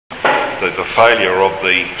the failure of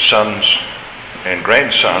the sons and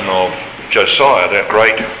grandson of Josiah, that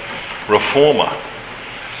great reformer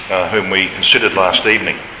whom we considered last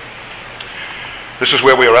evening. This is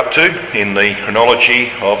where we are up to in the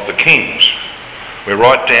chronology of the kings. We're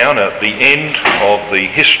right down at the end of the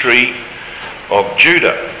history of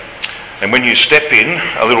Judah. And when you step in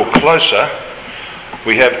a little closer,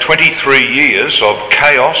 we have 23 years of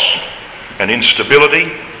chaos and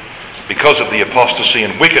instability because of the apostasy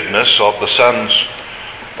and wickedness of the sons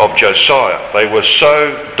of Josiah. They were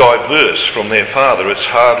so diverse from their father, it's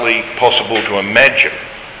hardly possible to imagine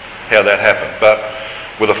how that happened. But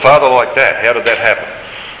with a father like that, how did that happen?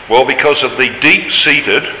 Well, because of the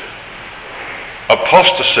deep-seated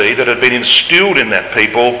apostasy that had been instilled in that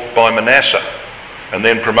people by Manasseh, and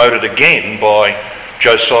then promoted again by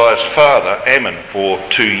Josiah's father, Ammon, for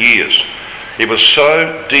 2 years. It was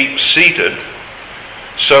so deep-seated,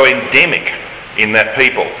 so endemic in that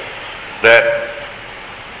people, that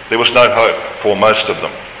there was no hope for most of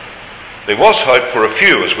them. There was hope for a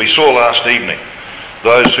few, as we saw last evening.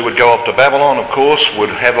 Those who would go off to Babylon, of course, would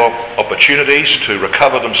have opportunities to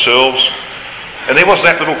recover themselves. And there was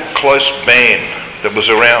that little close band that was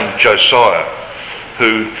around Josiah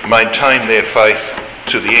who maintained their faith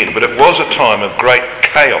to the end. But it was a time of great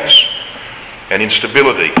chaos and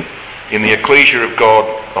instability in the ecclesia of God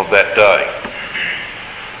of that day.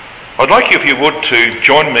 I'd like you, if you would, to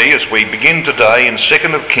join me as we begin today in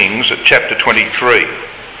 2 Kings at chapter 23.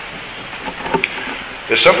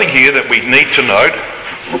 There's something here that we need to note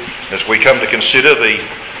as we come to consider the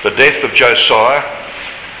death of Josiah,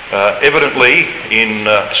 evidently in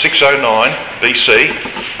 609 BC,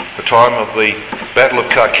 the time of the Battle of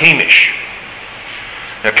Carchemish.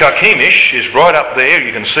 Now Carchemish is right up there.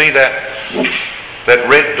 You can see that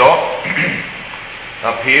red dot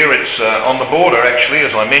up here. It's on the border, actually,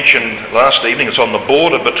 as I mentioned last evening. It's on the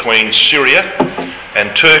border between Syria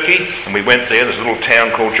and Turkey, and we went there. There's a little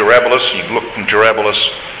town called Jarablus, and you can look from Jarablus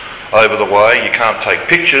over the way. You can't take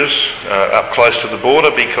pictures up close to the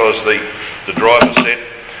border because the driver said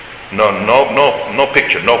no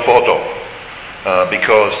picture, no photo,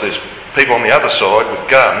 because there's people on the other side with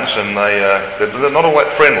guns, and they're not all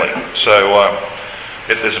that friendly. So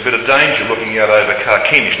there's a bit of danger looking out over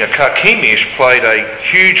Carchemish. Now Carchemish played a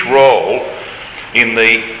huge role in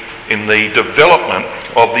the development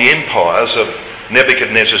of the empires of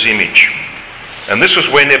Nebuchadnezzar's image. And this was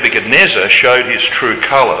where Nebuchadnezzar showed his true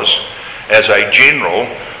colours as a general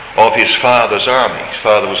of his father's army. His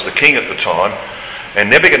father was the king at the time, and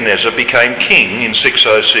Nebuchadnezzar became king in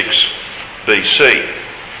 606 BC.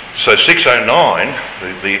 So 609,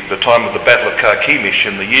 the time of the Battle of Carchemish,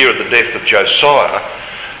 in the year of the death of Josiah,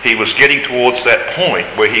 he was getting towards that point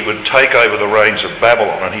where he would take over the reins of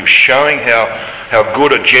Babylon, and he was showing how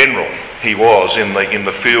good a general he was in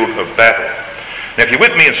the field of battle. Now, if you're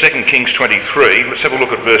with me in 2 Kings 23, let's have a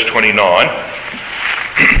look at verse 29.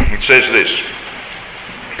 It says this: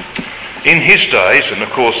 in his days, and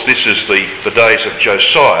of course this is the days of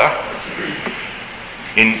Josiah,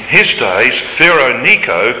 in his days Pharaoh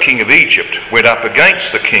Necho, king of Egypt, went up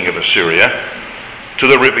against the king of Assyria to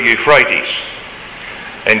the river Euphrates.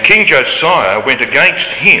 And King Josiah went against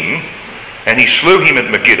him, and he slew him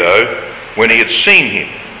at Megiddo when he had seen him.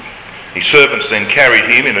 His servants then carried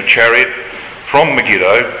him in a chariot from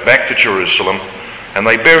Megiddo back to Jerusalem, and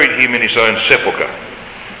they buried him in his own sepulchre.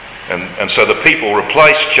 And so the people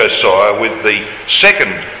replaced Josiah with the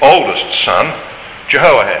second oldest son,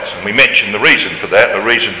 Jehoahaz. And we mentioned the reason for that. The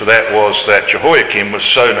reason for that was that Jehoiakim was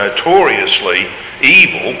so notoriously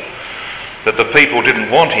evil that the people didn't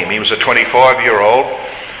want him. He was a 25-year-old.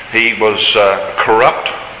 He was corrupt.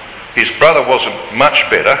 His brother wasn't much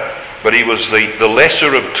better, but he was the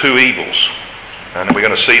lesser of two evils. And we're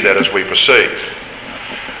going to see that as we proceed.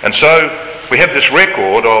 And so we have this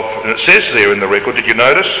record of, and it says there in the record, did you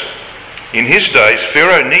notice? In his days,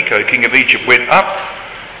 Pharaoh Necho, king of Egypt, went up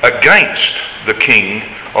against the king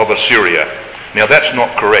of Assyria. Now that's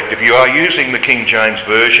not correct. If you are using the King James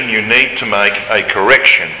Version, you need to make a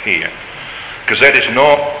correction here, because that is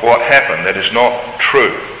not what happened. That is not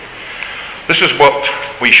true. This is what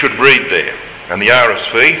we should read there. And the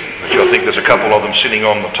RSV, which I think there's a couple of them sitting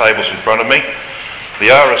on the tables in front of me,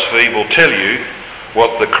 the RSV will tell you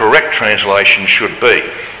what the correct translation should be.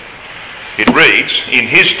 It reads, in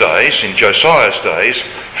his days, in Josiah's days,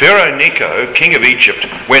 Pharaoh Necho, king of Egypt,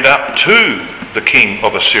 went up to the king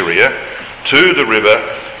of Assyria, to the river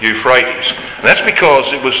Euphrates. And that's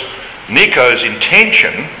because it was Necho's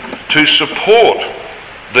intention to support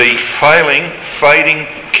the fading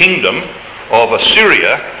kingdom of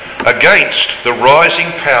Assyria against the rising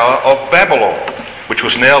power of Babylon, which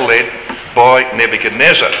was now led by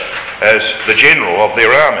Nebuchadnezzar. as the general of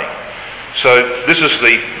their army. So this is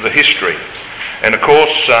the history. And of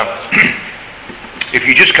course, if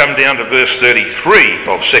you just come down to verse 33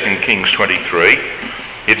 of 2 Kings 23,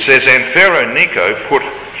 it says, "And Pharaoh Necho put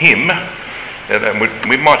him," and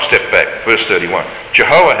we might step back, verse 31.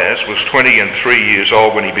 "Jehoahaz was 23 years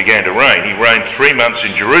old when he began to reign. He reigned 3 months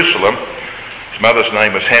in Jerusalem. His mother's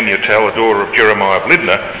name was Hamutal, a daughter of Jeremiah of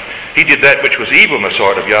Libnah. He did that which was evil in the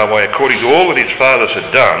sight of Yahweh, according to all that his fathers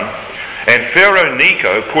had done. And Pharaoh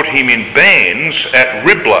Necho put him in bands at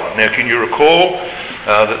Riblah." Now, can you recall,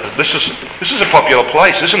 this is a popular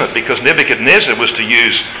place, isn't it? Because Nebuchadnezzar was to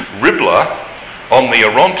use Riblah on the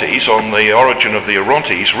Orontes, on the origin of the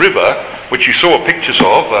Orontes River, which you saw pictures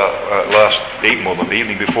of last evening or the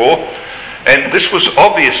evening before. And this was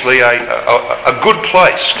obviously a good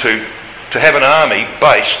place to have an army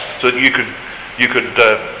based so that you could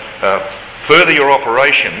further your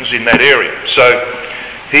operations in that area. So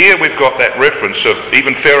here we've got that reference of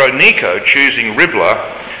even Pharaoh Necho choosing Riblah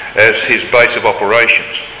as his base of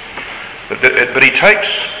operations. But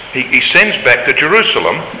he sends back to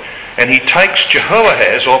Jerusalem, and he takes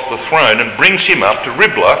Jehoahaz off the throne and brings him up to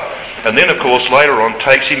Riblah, and then of course later on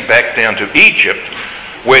takes him back down to Egypt,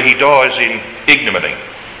 where he dies in ignominy.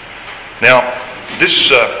 Now this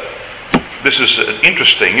is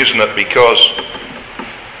interesting, isn't it? Because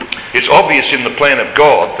it's obvious in the plan of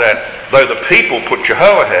God that though the people put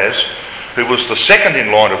Jehoahaz, who was the second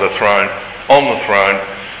in line of the throne, on the throne,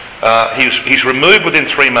 he's removed within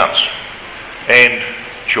 3 months. And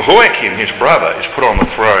Jehoiakim, his brother, is put on the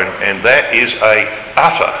throne, and that is a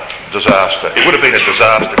utter disaster. It would have been a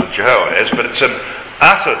disaster with Jehoahaz, but it's an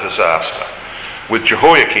utter disaster with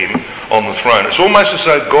Jehoiakim on the throne. It's almost as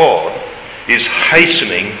though God is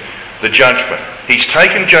hastening the judgment. He's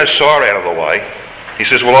taken Josiah out of the way. He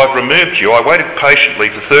says, "Well, I've removed you. I waited patiently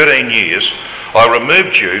for 13 years. I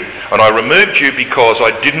removed you, and I removed you because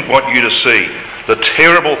I didn't want you to see the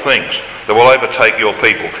terrible things that will overtake your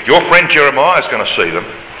people. Your friend Jeremiah is going to see them,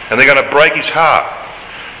 and they're going to break his heart.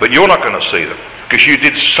 But you're not going to see them, because you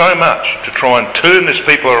did so much to try and turn this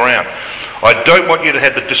people around. I don't want you to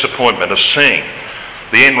have the disappointment of seeing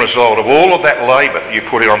the end result of all of that labour that you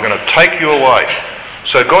put in. I'm going to take you away."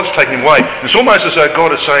 So God's taking him away. It's almost as though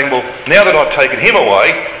God is saying, well, now that I've taken him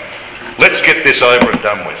away, let's get this over and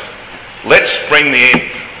done with. Let's bring the end.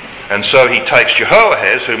 And so he takes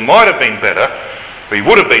Jehoahaz, who might have been better, but he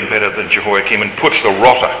would have been better than Jehoiakim, and puts the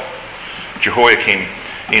rotter, Jehoiakim,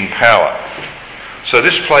 in power. So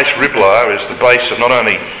this place, Riblah, is the base of not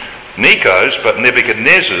only Necho's, but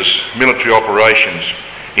Nebuchadnezzar's military operations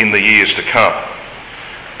in the years to come.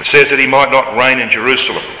 It says that he might not reign in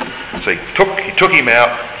Jerusalem. So he took him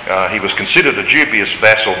out. He was considered a dubious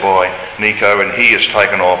vassal by Necho, and he is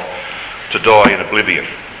taken off to die in oblivion.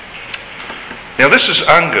 Now this is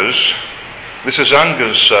Unger's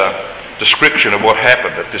description of what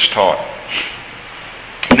happened at this time.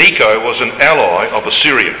 Necho was an ally of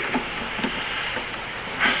Assyria.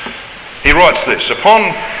 He writes this: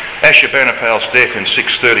 "Upon Ashurbanipal's death in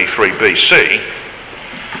 633 BC,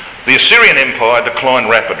 the Assyrian Empire declined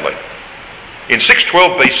rapidly. In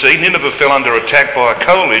 612 BC, Nineveh fell under attack by a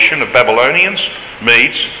coalition of Babylonians,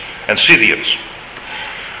 Medes and Scythians.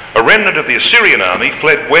 A remnant of the Assyrian army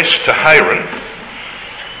fled west to Haran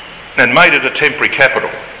and made it a temporary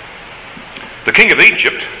capital. The king of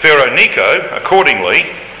Egypt, Pharaoh Necho, accordingly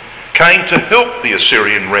came to help the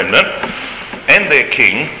Assyrian remnant and their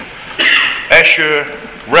king,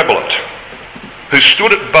 Ashur-rebelit, who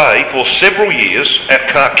stood at bay for several years at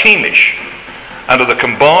Carchemish under the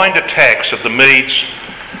combined attacks of the Medes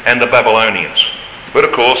and the Babylonians." But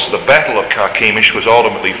of course the battle of Carchemish was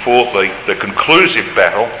ultimately fought, the conclusive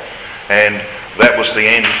battle, and that was the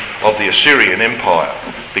end of the Assyrian Empire,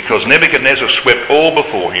 because Nebuchadnezzar swept all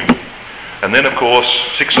before him. And then of course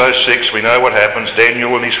 606, we know what happens.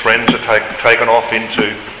 Daniel and his friends are taken off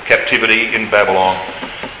into captivity in Babylon,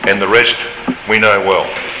 and the rest we know well.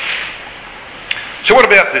 So what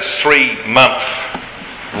about this 3-month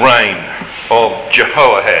reign of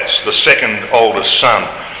Jehoahaz, the second oldest son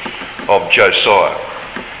of Josiah?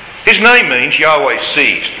 His name means Yahweh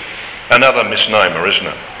seized. Another misnomer, isn't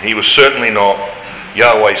it? He was certainly not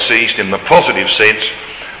Yahweh seized in the positive sense,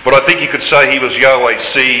 but I think you could say he was Yahweh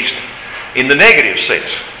seized in the negative sense,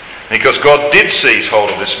 because God did seize hold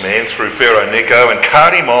of this man through Pharaoh Necho and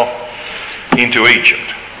cart him off into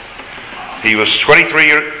Egypt. He was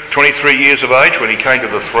 23 years of age when he came to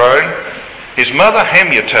the throne. His mother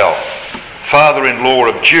Hamutal, father-in-law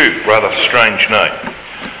of Jude, rather strange name.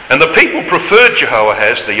 And the people preferred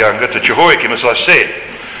Jehoahaz the younger to Jehoiakim, as I said,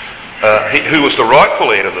 who was the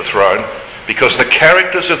rightful heir to the throne, because the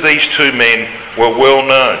characters of these two men were well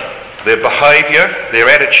known their behaviour, their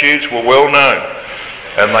attitudes were well known,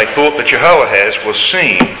 and they thought that Jehoahaz was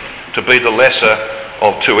seen to be the lesser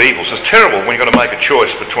of two evils. It's terrible when you've got to make a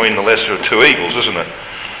choice between the lesser of two evils, isn't it?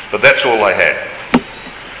 But that's all they had.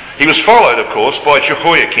 He was followed, of course, by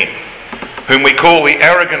Jehoiakim, whom we call the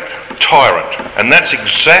arrogant tyrant, and that's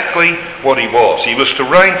exactly what he was. He was to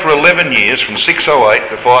reign for 11 years, from 608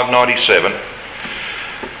 to 597.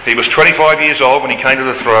 He was 25 years old when he came to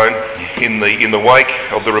the throne in the wake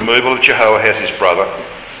of the removal of Jehoahaz, his brother.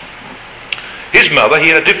 His mother, he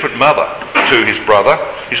had a different mother to his brother.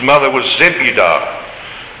 His mother was Zedekiah,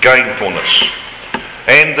 gainfulness.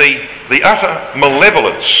 And the utter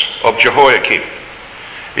malevolence of Jehoiakim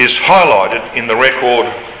is highlighted in the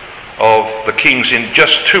record of the kings in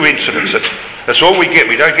just two incidents. That's all we get.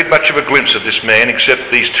 We don't get much of a glimpse of this man except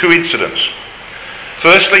these two incidents.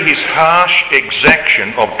 Firstly, his harsh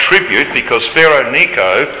exaction of tribute, because Pharaoh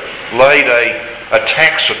Necho laid a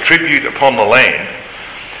tax or tribute upon the land,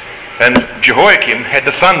 and Jehoiakim had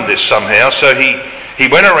to fund this somehow, so he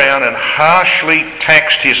went around and harshly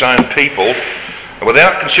taxed his own people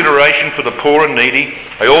without consideration for the poor and needy.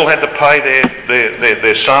 They all had to pay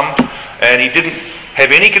their sum, and he didn't have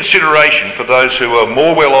any consideration for those who were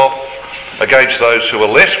more well off against those who were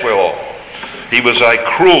less well off. He was a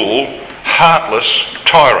cruel, heartless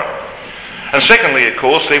tyrant. And secondly, of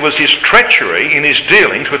course, there was his treachery in his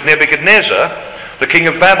dealings with Nebuchadnezzar, the king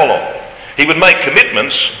of Babylon. He would make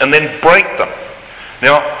commitments and then break them.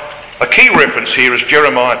 Now, a key reference here is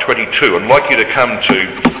Jeremiah 22. I'd like you to come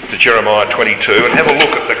to Jeremiah 22 and have a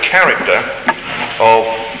look at the character of,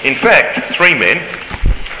 in fact, three men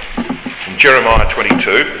from Jeremiah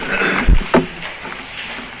 22.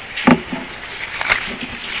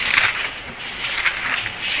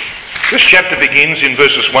 This chapter begins in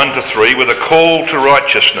verses 1 to 3 with a call to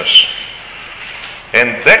righteousness.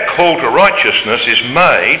 And that call to righteousness is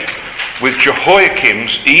made with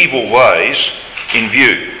Jehoiakim's evil ways in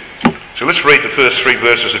view. So let's read the first three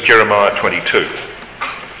verses of Jeremiah 22.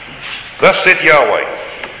 Thus saith Yahweh,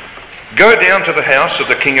 go down to the house of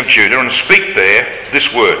the king of Judah and speak there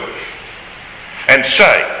this word, and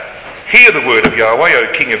say, hear the word of Yahweh,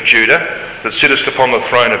 O king of Judah, that sittest upon the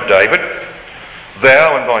throne of David,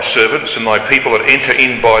 thou and thy servants and thy people that enter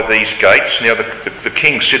in by these gates. Now the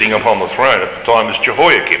king sitting upon the throne at the time was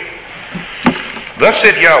Jehoiakim. Thus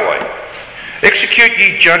said Yahweh, execute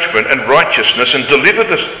ye judgment and righteousness, and deliver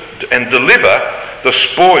the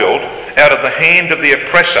spoiled out of the hand of the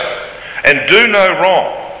oppressor, and do no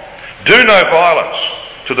wrong, do no violence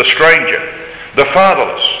to the stranger, the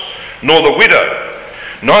fatherless, nor the widow,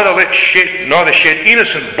 neither shed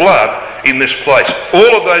innocent blood in this place.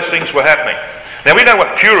 All of those things were happening. Now we know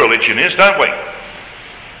what pure religion is, don't we?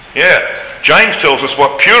 Yeah. James tells us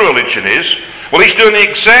what pure religion is. Well, he's doing the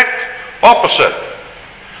exact opposite.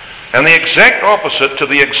 And the exact opposite to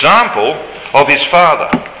the example of his father.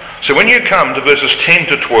 So when you come to verses 10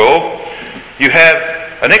 to 12, you have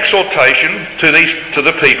an exhortation to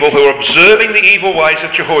the people who are observing the evil ways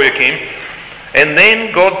of Jehoiakim, and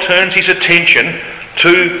then God turns his attention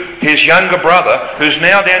to his younger brother, who's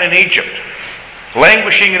now down in Egypt,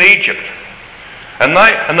 languishing in Egypt.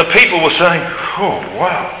 And the people were saying, oh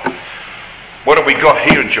wow, what have we got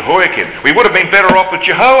here in Jehoiakim? We would have been better off with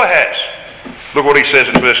Jehoahaz. Look what he says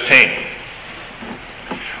in verse 10.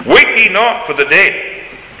 Weep ye not for the dead,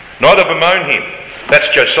 neither bemoan him. That's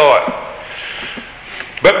Josiah.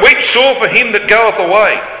 But weep sore for him that goeth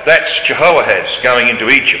away. That's Jehoahaz going into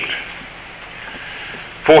Egypt.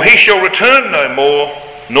 For he shall return no more,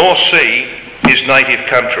 nor see his native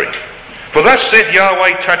country. For thus saith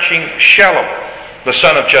Yahweh touching Shallum, the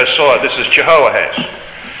son of Josiah. This is Jehoahaz,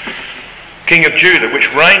 king of Judah,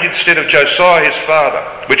 which reigned instead of Josiah his father,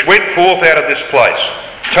 which went forth out of this place,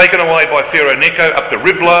 taken away by Pharaoh Necho up to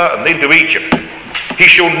Riblah and then to Egypt. He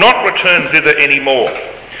shall not return thither any more,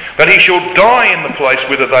 but he shall die in the place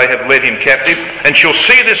whither they have led him captive, and shall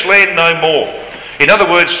see this land no more. In other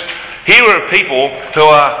words, here are people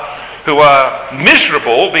who are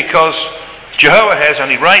miserable because Jehoahaz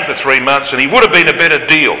only reigned for 3 months, and he would have been a better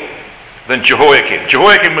deal than Jehoiakim.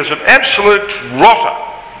 Jehoiakim was an absolute rotter.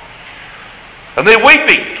 And they're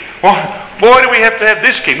weeping. Why do we have to have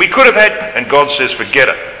this king? We could have had... And God says, forget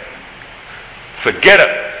it. Forget it.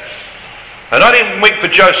 And I didn't weep for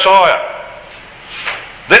Josiah.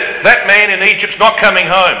 That man in Egypt's not coming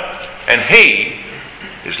home. And he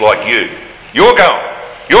is like you. You're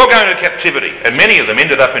going to captivity. And many of them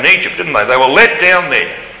ended up in Egypt, didn't they? They were led down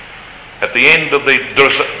there at the end of the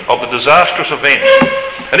disastrous events.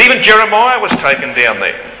 And even Jeremiah was taken down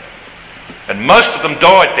there. And most of them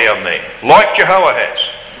died down there, like Jehoahaz.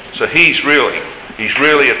 So he's really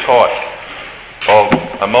a type of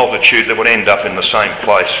a multitude that would end up in the same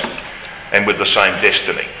place and with the same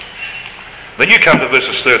destiny. Then you come to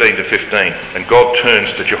verses 13 to 15, and God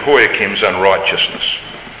turns to Jehoiakim's unrighteousness.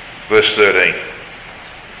 Verse 13.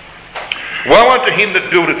 Woe unto him that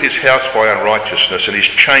buildeth his house by unrighteousness, and his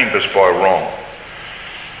chambers by wrong,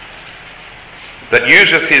 that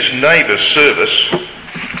useth his neighbour's service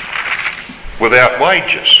without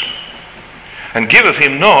wages, and giveth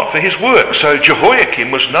him not for his work. So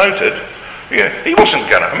Jehoiakim was noted. He wasn't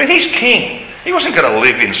going to, he's king. He wasn't going to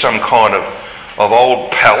live in some kind of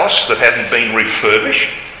old palace that hadn't been refurbished.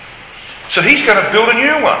 So he's going to build a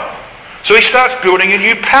new one. So he starts building a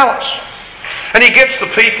new palace. And he gets the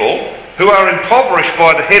people who are impoverished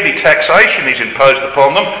by the heavy taxation he's imposed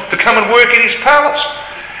upon them to come and work in his palace.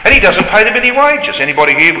 And he doesn't pay them any wages.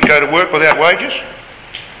 Anybody here would go to work without wages?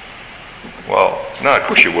 Well, no, of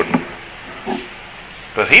course you wouldn't.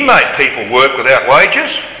 But he made people work without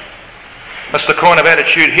wages. That's the kind of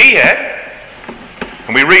attitude he had.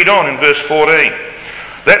 And we read on in verse 14.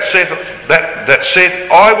 That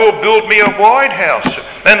saith, I will build me a wide house,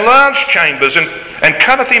 and large chambers, and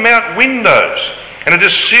cutteth him out windows, and it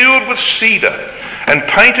is sealed with cedar, and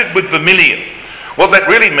painted with vermilion. What that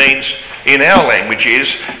really means in our language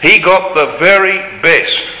is, he got the very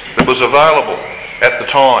best that was available at the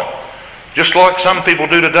time. Just like some people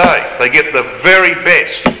do today. They get the very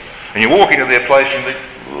best. And you walk into their place and you think,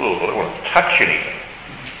 oh, I don't want to touch anything.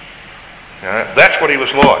 That's what he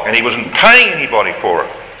was like, and he wasn't paying anybody for it.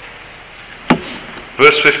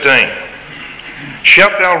 Verse 15.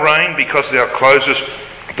 Shalt thou reign because thou closest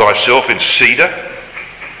thyself in cedar?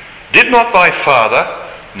 Did not thy father,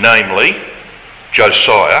 namely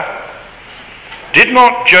Josiah, did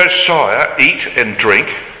not Josiah eat and drink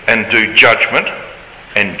and do judgment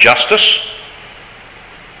and justice?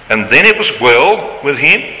 And then it was well with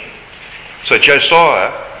him? So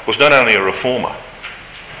Josiah was not only a reformer,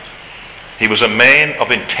 he was a man of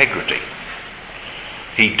integrity.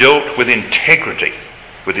 He dealt with integrity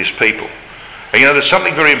with his people. And there's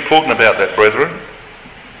something very important about that, brethren.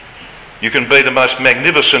 You can be the most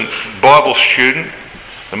magnificent Bible student,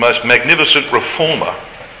 the most magnificent reformer,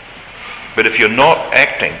 but if you're not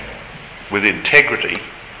acting with integrity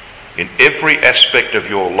in every aspect of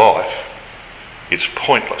your life, it's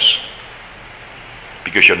pointless,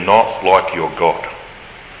 because you're not like your God.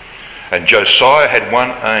 And Josiah had one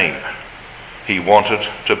aim. He wanted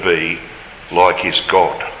to be like his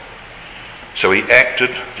God. So he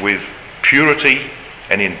acted with purity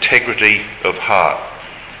and integrity of heart.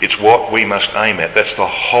 It's what we must aim at. That's the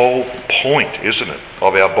whole point, isn't it,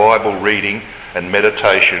 of our Bible reading and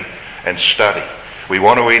meditation and study. We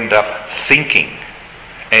want to end up thinking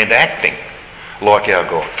and acting like our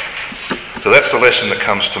God. So that's the lesson that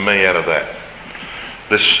comes to me out of that.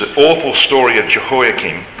 This awful story of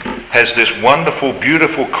Jehoiakim has this wonderful,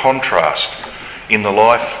 beautiful contrast in the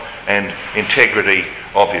life and integrity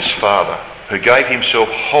of his father, who gave himself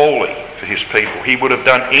wholly for his people. He would have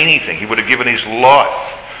done anything. He would have given his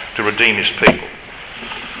life to redeem his people.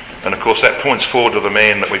 And of course that points forward to the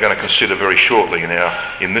man that we're going to consider very shortly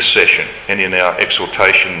in this session and in our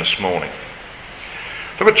exhortation this morning.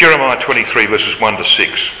 Look at Jeremiah 23 verses 1 to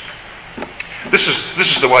 6. This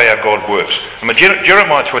is the way our God works.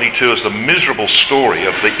 Jeremiah 22 is the miserable story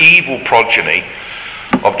of the evil progeny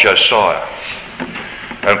of Josiah.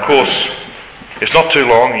 And of course, it's not too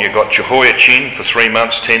long, and you've got Jehoiachin for 3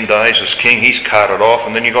 months, 10 days as king. He's carted off.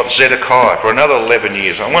 And then you've got Zedekiah for another 11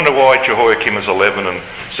 years. I wonder why Jehoiakim is 11 and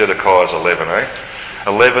Zedekiah is 11, eh?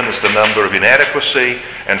 11 is the number of inadequacy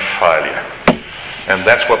and failure. And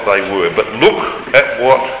that's what they were. But look at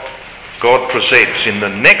what God presents in the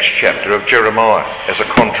next chapter of Jeremiah as a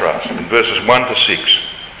contrast, in verses 1 to 6.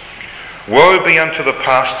 Woe be unto the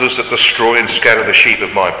pastors that destroy and scatter the sheep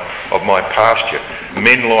of my pasture,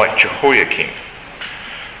 men like Jehoiakim,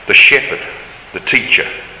 the shepherd, the teacher.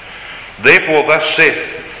 Therefore thus saith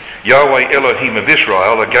Yahweh Elohim of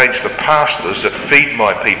Israel against the pastors that feed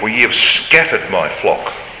my people, ye have scattered my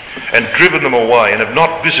flock, and driven them away, and have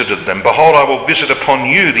not visited them. Behold, I will visit upon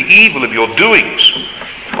you the evil of your doings.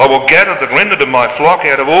 I will gather the remnant of my flock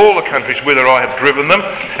out of all the countries whither I have driven them,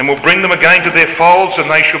 and will bring them again to their folds, and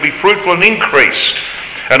they shall be fruitful and increase.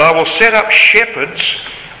 And I will set up shepherds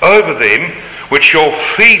over them, which shall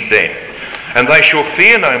feed them. And they shall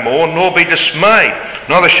fear no more, nor be dismayed,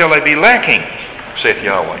 neither shall they be lacking, saith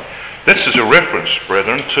Yahweh. This is a reference,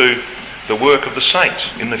 brethren, to the work of the saints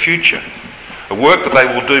in the future. A work that they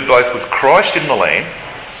will do both with Christ in the land,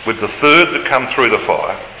 with the third that come through the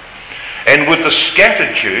fire, and with the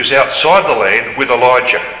scattered Jews outside the land with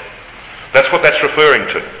Elijah. That's what that's referring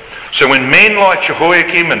to. So when men like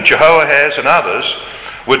Jehoiakim and Jehoahaz and others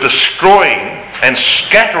were destroying and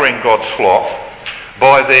scattering God's flock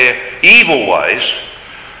by their evil ways,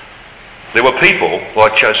 there were people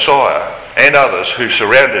like Josiah and others who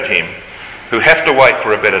surrounded him who have to wait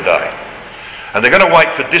for a better day. And they're going to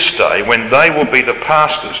wait for this day when they will be the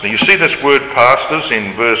pastors. Now you see this word pastors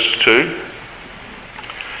in verse 2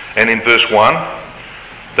 and in verse 1.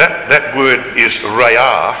 That word is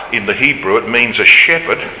ra'ah in the Hebrew. It means a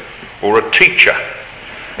shepherd or a teacher.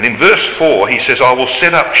 And in verse 4 he says, I will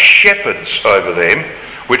set up shepherds over them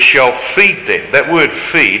which shall feed them. That word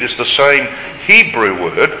feed is the same Hebrew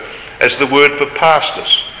word as the word for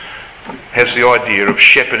pastors. Has the idea of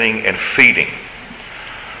shepherding and feeding.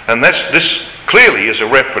 And this clearly is a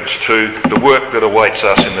reference to the work that awaits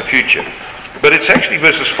us in the future. But it's actually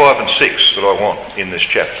verses 5 and 6 that I want in this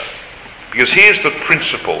chapter. Because here's the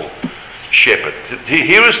principal shepherd.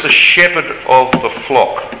 Here is the shepherd of the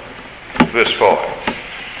flock. Verse 5.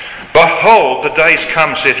 Behold, the days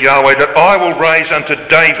come, saith Yahweh, that I will raise unto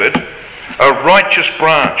David a righteous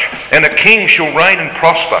branch, and a king shall reign and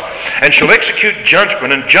prosper, and shall execute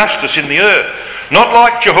judgment and justice in the earth. Not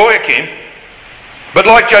like Jehoiakim, but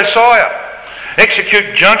like Josiah.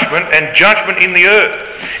 Execute judgment and judgment in the earth.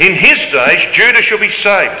 In his days Judah shall be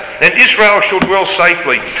saved, and Israel shall dwell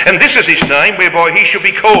safely. And this is his name whereby he shall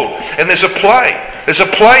be called. And there's a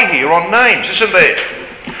play here on names, isn't there?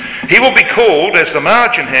 He will be called, as the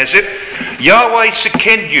margin has it, Yahweh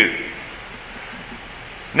Sekenu.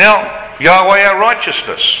 Now, Yahweh our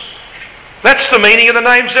righteousness. That's the meaning of the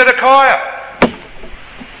name Zedekiah.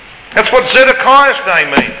 That's what Zedekiah's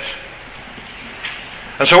name means.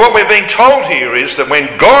 And so what we're being told here is that when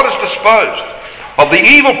God has disposed of the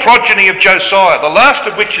evil progeny of Josiah, the last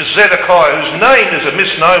of which is Zedekiah, whose name is a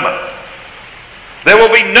misnomer, there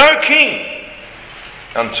will be no king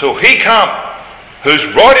until he come, whose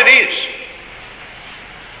right it is,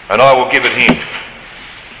 and I will give it him.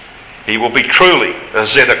 He will be truly a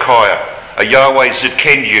Zedekiah, a Yahweh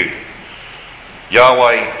Zidkenu,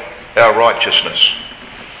 Yahweh our righteousness.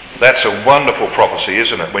 That's a wonderful prophecy,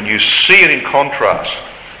 isn't it? When you see it in contrast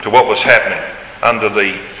to what was happening under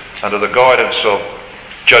the guidance of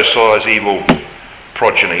Josiah's evil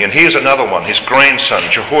progeny. And here's another one, his grandson,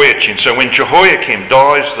 Jehoiachin. So when Jehoiakim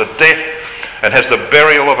dies the death and has the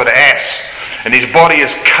burial of an ass, and his body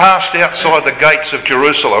is cast outside the gates of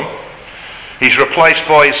Jerusalem, he's replaced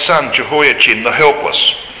by his son Jehoiachin, the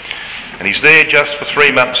helpless. And he's there just for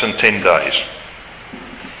 3 months and 10 days.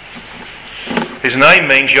 His name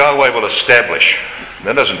means Yahweh will establish.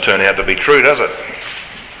 That doesn't turn out to be true, does it?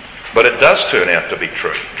 But it does turn out to be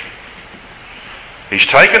true. He's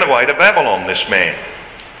taken away to Babylon, this man.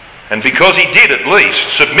 And because he did at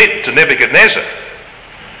least submit to Nebuchadnezzar,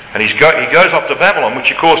 and he goes off to Babylon,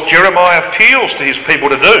 which of course Jeremiah appeals to his people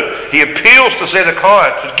to do. He appeals to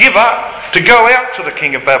Zedekiah to give up, to go out to the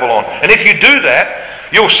king of Babylon. And if you do that,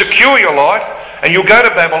 you'll secure your life, and you'll go to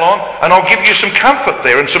Babylon, and I'll give you some comfort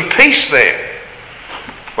there and some peace there.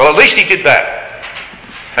 Well, at least he did that.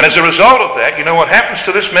 And as a result of that, you know what happens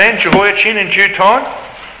to this man, Jehoiachin, in due time?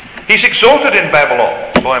 He's exalted in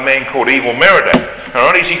Babylon by a man called Evil Merodach.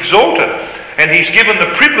 All right, he's exalted, and he's given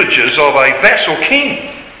the privileges of a vassal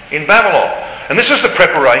king in Babylon. And this is the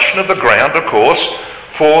preparation of the ground, of course,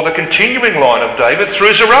 for the continuing line of David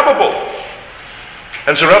through Zerubbabel.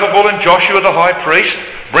 And Zerubbabel and Joshua the high priest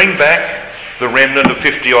bring back the remnant of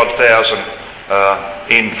 50-odd thousand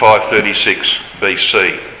in 536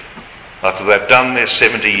 BC, after they've done their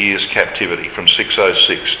 70 years captivity from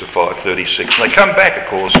 606 to 536. And they come back, of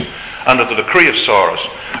course, under the decree of Cyrus.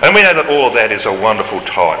 And we know that all of that is a wonderful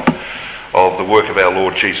type of the work of our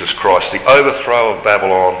Lord Jesus Christ, the overthrow of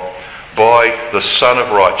Babylon by the Son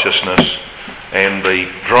of Righteousness, and the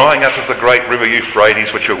drying up of the great river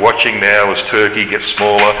Euphrates, which we're watching now as Turkey gets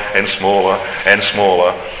smaller and smaller and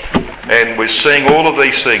smaller. And we're seeing all of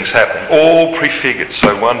these things happen, all prefigured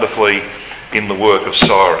so wonderfully in the work of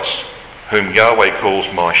Cyrus, whom Yahweh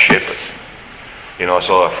calls my shepherd in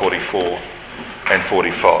Isaiah 44 and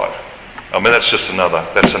 45. I mean, that's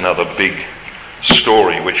another big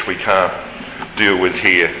story which we can't deal with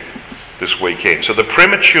here this weekend. So the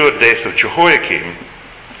premature death of Jehoiakim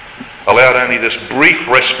allowed only this brief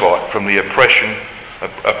respite from the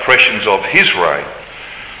oppressions of his reign,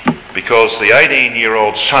 because the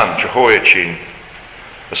 18-year-old son, Jehoiachin,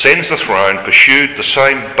 ascends the throne, pursued the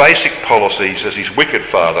same basic policies as his wicked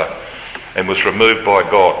father, and was removed by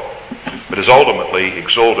God, but is ultimately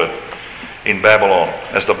exalted in Babylon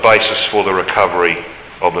as the basis for the recovery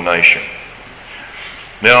of the nation.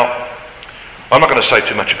 Now, I'm not going to say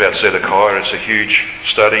too much about Zedekiah. It's a huge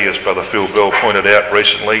study, as Brother Phil Bell pointed out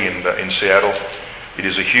recently in Seattle. It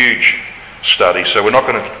is a huge study, so we're not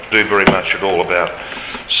going to do very much at all about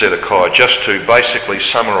Zedekiah, just to basically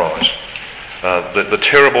summarise the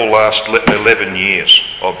terrible last 11 years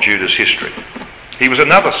of Judah's history. He was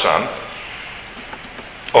another son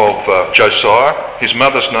of Josiah. His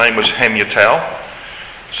mother's name was Hammutal,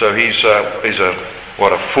 so he's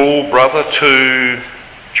a full brother to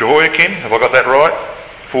Jehoiakim. Have I got that right?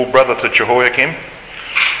 Full brother to Jehoiakim.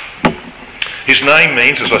 His name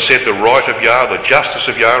means, as I said, the right of Yah, the justice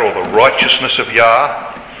of Yah, or the righteousness of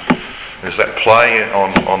Yah. There's that play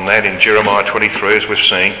on that in Jeremiah 23, as we've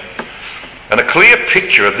seen. And a clear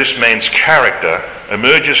picture of this man's character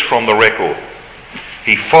emerges from the record.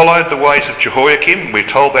 He followed the ways of Jehoiakim. We're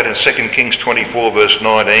told that in 2 Kings 24, verse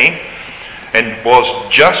 19, and was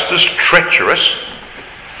just as treacherous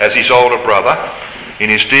as his older brother in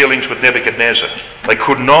his dealings with Nebuchadnezzar. They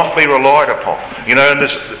could not be relied upon. You know, and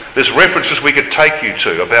there's references we could take you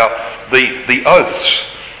to about the oaths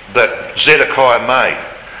that Zedekiah made,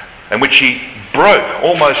 and which he broke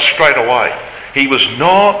almost straight away. He was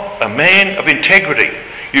not a man of integrity.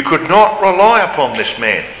 You could not rely upon this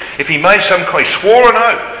man. If he made he swore an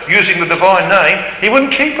oath using the divine name, he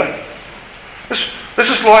wouldn't keep it. This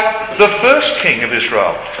is like the first king of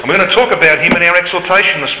Israel. And we're going to talk about him in our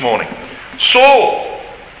exhortation this morning. Saul.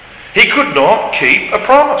 He could not keep a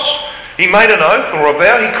promise. He made an oath or a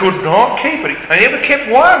vow, he could not keep it. And he never kept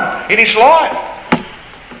one in his life.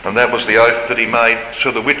 And that was the oath that he made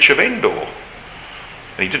to the witch of Endor.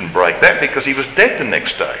 And he didn't break that because he was dead the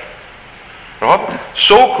next day. Right?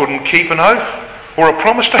 Saul couldn't keep an oath or a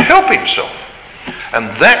promise to help himself. And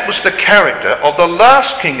that was the character of the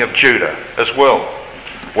last king of Judah as well.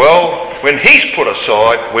 Well, when he's put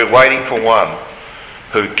aside, we're waiting for one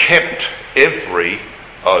who kept every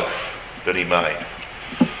oath that he made.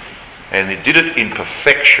 And he did it in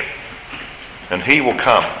perfection. And he will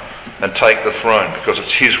come and take the throne because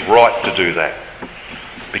it's his right to do that,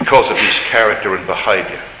 because of his character and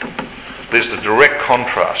behaviour. There's the direct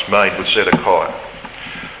contrast made with Zedekiah.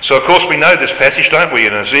 So of course we know this passage, don't we?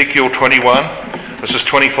 In Ezekiel 21, verses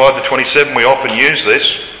 25 to 27, we often use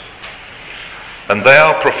this. And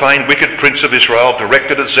thou, profane, wicked prince of Israel,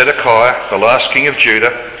 directed at Zedekiah, the last king of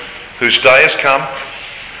Judah, whose day has come,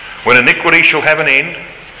 when iniquity shall have an end.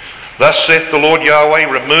 Thus saith the Lord Yahweh,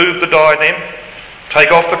 remove the diadem,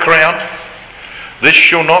 take off the crown. This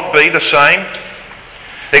shall not be the same.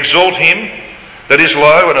 Exalt him that is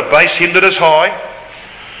low, and abase him that is high.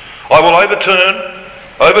 I will overturn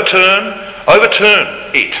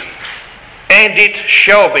it, and it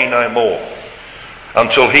shall be no more,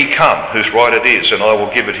 until he come whose right it is, and I will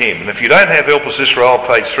give it him. And if you don't have Help Us Israel,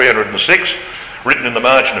 page 306, written in the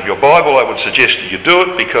margin of your Bible, I would suggest that you do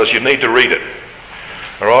it because you need to read it.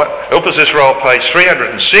 Alright, Help Us Israel, page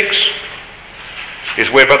 306, is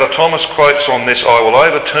where Brother Thomas quotes on this, I will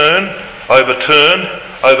overturn it.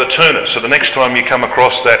 So the next time you come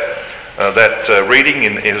across that reading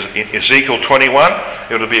in Ezekiel 21,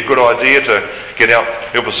 it would be a good idea to get out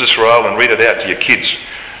Help Us Israel and read it out to your kids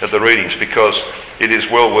at the readings, because it is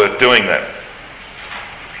well worth doing that.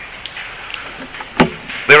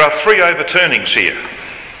 There are 3 overturnings here.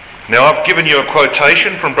 Now I've given you a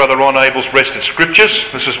quotation from Brother Ron Abel's Rested Scriptures.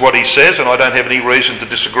 This is what he says, and I don't have any reason to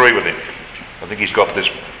disagree with him. I think he's got this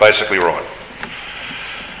basically right.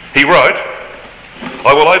 He wrote,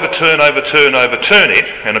 I will overturn it,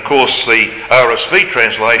 and of course the RSV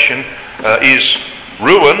translation is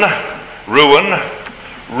ruin.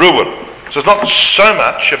 So it's not so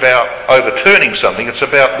much about overturning something, it's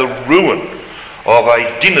about the ruin of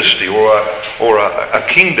a dynasty or a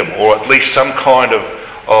kingdom, or at least some kind of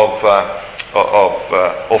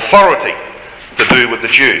authority to do with the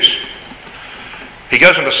Jews. He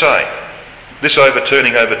goes on to say, this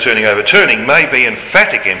overturning may be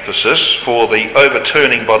emphatic emphasis for the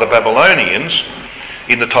overturning by the Babylonians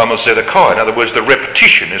in the time of Zedekiah. In other words, the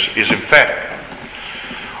repetition is emphatic.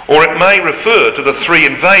 Or it may refer to the 3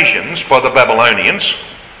 invasions by the Babylonians,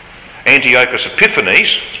 Antiochus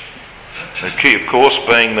Epiphanes, the key of course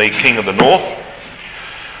being the king of the north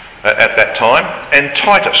at that time, and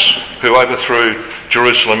Titus, who overthrew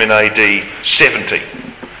Jerusalem in AD 70.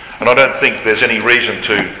 And I don't think there's any reason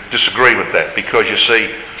to disagree with that, because you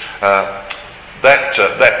see that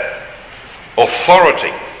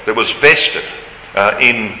authority that was vested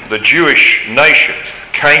in the Jewish nation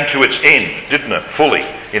came to its end, didn't it, fully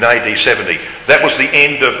in AD 70. That was the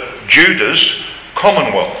end of Judah's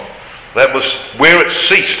commonwealth. That was where it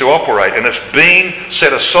ceased to operate, and it's been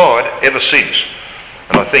set aside ever since.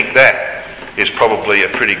 And I think that is probably a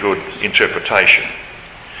pretty good interpretation.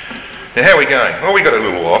 Now, how are we going? Well, we've got a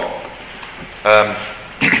little while.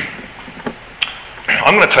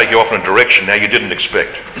 I'm going to take you off in a direction now you didn't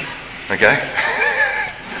expect. Okay?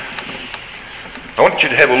 I want you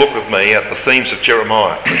to have a look with me at the themes of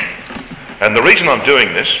Jeremiah. And the reason I'm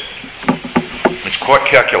doing this, it's quite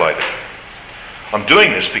calculated. I'm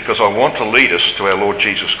doing this because I want to lead us to our Lord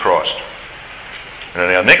Jesus Christ. And in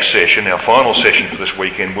our next session, our final session for this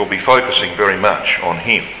weekend, we'll be focusing very much on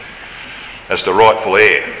him as the rightful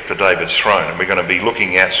heir to David's throne. And we're going to be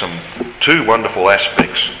looking at two wonderful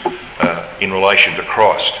aspects in relation to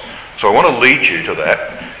Christ. So I want to lead you to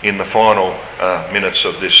that in the final minutes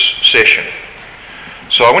of this session.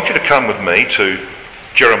 So I want you to come with me to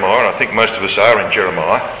Jeremiah, and I think most of us are in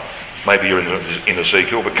Jeremiah. Maybe you're in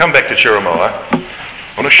Ezekiel, but come back to Jeremiah.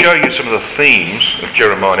 I want to show you some of the themes of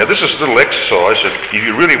Jeremiah. Now this is a little exercise that if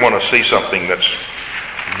you really want to see something that's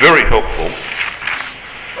very helpful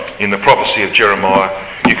in the prophecy of Jeremiah,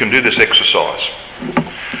 you can do this exercise.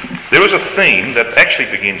 There is a theme that actually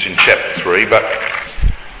begins in chapter 3, but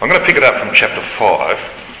I'm going to pick it up from chapter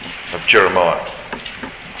 5 of Jeremiah.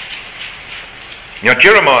 Now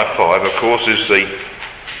Jeremiah 5, of course, is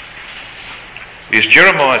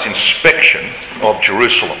Jeremiah's inspection of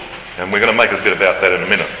Jerusalem. And we're going to make a bit about that in a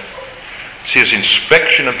minute. It's his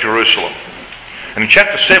inspection of Jerusalem. And in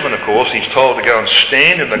chapter 7, of course, he's told to go and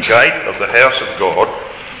stand in the gate of the house of God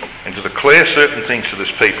and to declare certain things to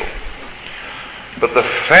this people. But the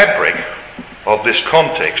fabric of this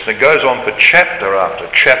context, that goes on for chapter after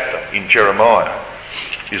chapter in Jeremiah,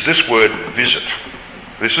 is this word visit.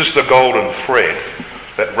 This is the golden thread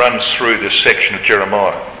that runs through this section of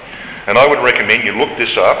Jeremiah. And I would recommend you look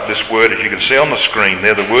this up, this word, as you can see on the screen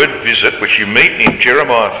there, the word visit, which you meet in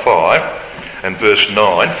Jeremiah 5 and verse 9,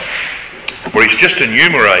 where he's just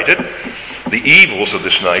enumerated the evils of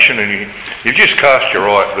this nation. And you just cast your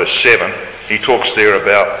eye at verse 7. He talks there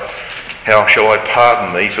about, how shall I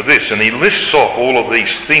pardon thee for this? And he lists off all of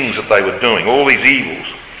these things that they were doing, all these evils.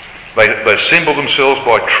 They assembled themselves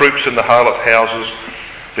by troops in the harlot houses.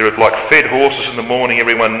 They were like fed horses in the morning,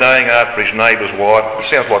 everyone neighing after his neighbour's wife. It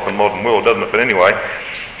sounds like the modern world, doesn't it? But anyway,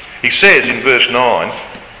 he says in verse 9,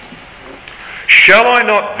 shall I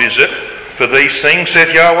not visit for these things,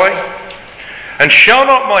 saith Yahweh? And shall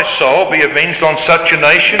not my soul be avenged on such a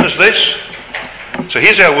nation as this? So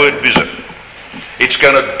here's our word visit. It's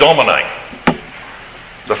going to dominate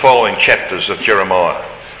the following chapters of Jeremiah.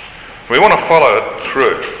 We want to follow it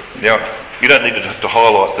through. Now, you don't need to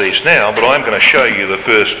highlight these now, but I'm going to show you the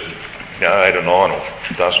first 8 or 9 or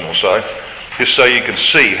a dozen or so, just so you can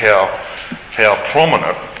see how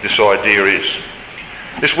prominent this idea is.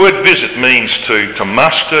 This word visit means to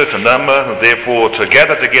muster, to number, and therefore to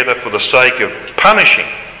gather together for the sake of punishing,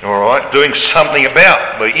 all right, doing something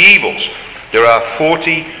about the evils. There are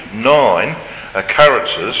 49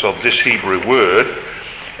 occurrences of this Hebrew word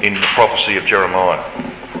in the prophecy of Jeremiah.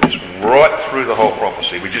 It's right through the whole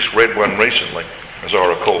prophecy. We just read one recently, as I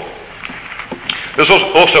recall. There's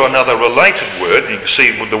also another related word. You can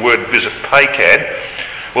see with the word visit, pekad.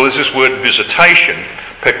 Well, there's this word visitation,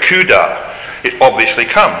 pekuda. It obviously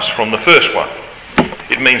comes from the first one.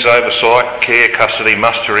 It means oversight, care, custody,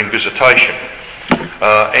 mustering, visitation.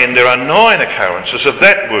 And there are 9 occurrences of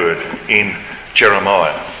that word in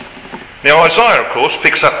Jeremiah. Now Isaiah, of course,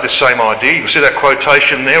 picks up this same idea. You can see that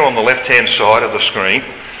quotation there on the left-hand side of the screen.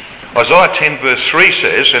 Isaiah 10 verse 3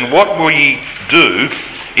 says, and what will ye do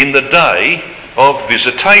in the day of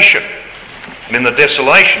visitation, and in the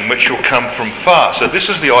desolation which shall come from far? So this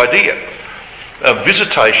is the idea of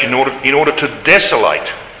visitation in order to desolate,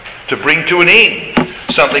 to bring to an end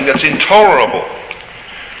something that's intolerable.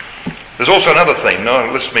 There's also another thing.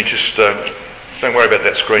 No, let me just, don't worry about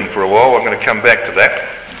that screen for a while. I'm going to come back to that.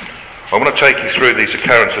 I want to take you through these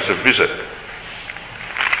occurrences of visit.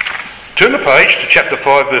 Turn the page to chapter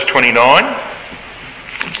 5 verse 29.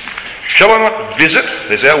 Shall I not visit,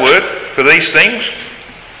 there's our word, for these things?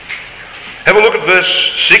 Have a look at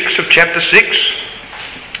verse 6 of chapter 6.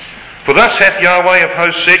 For thus hath Yahweh of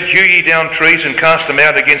hosts said, hew ye down trees and cast them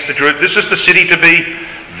out against the Jerusalem. This is the city to be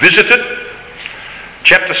visited.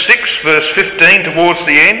 Chapter 6 verse 15 towards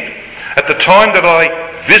the end. At the time that I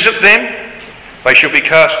visit them, they shall be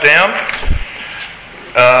cast down.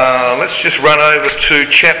 Let's just run over to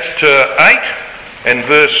chapter 8 and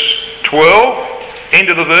verse 12, end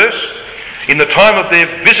of the verse. In the time of their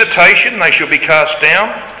visitation they shall be cast down.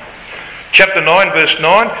 Chapter 9 verse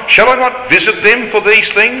 9, shall I not visit them for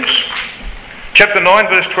these things? Chapter 9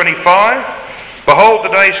 verse 25, behold the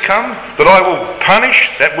days come that I will punish.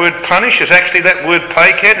 That word punish is actually that word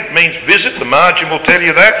pekad. It means visit. The margin will tell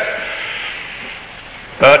you that.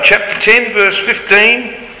 Chapter 10 verse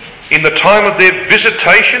 15, in the time of their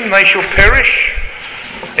visitation they shall perish.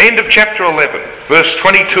 End of chapter 11, verse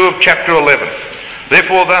 22 of chapter 11.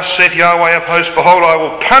 Therefore thus saith Yahweh of hosts, behold, I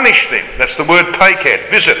will punish them. That's the word pakat,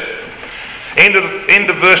 visit. End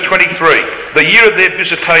of verse 23. The year of their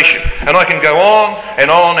visitation. And I can go on and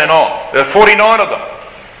on and on. There are 49 of them.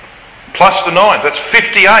 Plus the 9. That's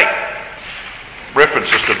 58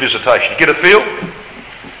 references to visitation. Get a feel?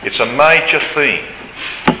 It's a major theme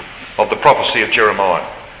of the prophecy of Jeremiah.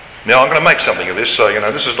 Now I'm going to make something of this, so you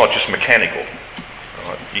know this is not just mechanical.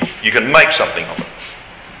 Right? You can make something of it.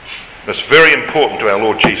 That's very important to our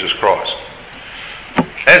Lord Jesus Christ.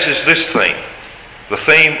 As is this theme, the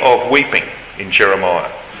theme of weeping in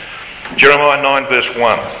Jeremiah. Jeremiah 9 verse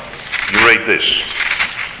 1. You read this.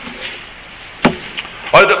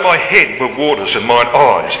 Oh, that my head were waters and mine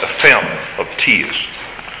eyes a fountain of tears.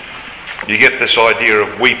 You get this idea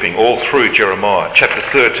of weeping all through Jeremiah. Chapter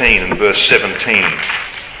 13 and verse 17.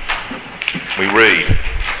 We read,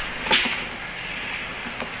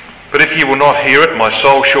 but if ye will not hear it, my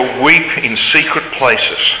soul shall weep in secret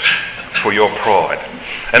places for your pride.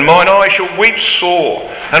 And mine eyes shall weep sore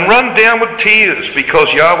and run down with tears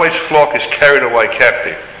because Yahweh's flock is carried away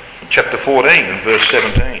captive. Chapter 14 and verse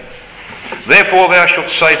 17. Therefore thou shalt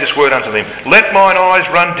say this word unto them, let mine eyes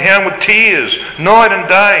run down with tears night and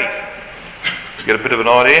day. You get a bit of an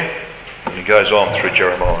idea? And he goes on through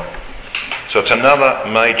Jeremiah. So it's another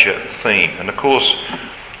major theme. And of course,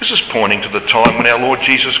 this is pointing to the time when our Lord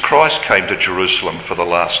Jesus Christ came to Jerusalem for the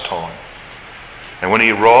last time. And when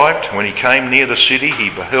he arrived, when he came near the city, he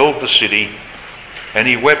beheld the city and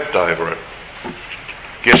he wept over it.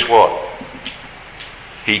 Guess what?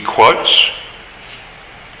 He quotes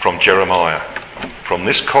from Jeremiah, from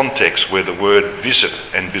this context where the word visit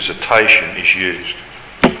and visitation is used.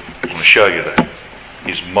 I'm going to show you that.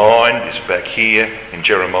 His mind is back here in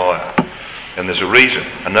Jeremiah. And there's a reason,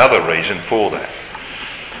 another reason for that.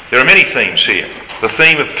 There are many themes here. The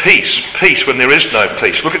theme of peace. Peace when there is no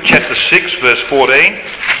peace. Look at chapter 6, verse 14.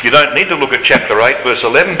 You don't need to look at chapter 8, verse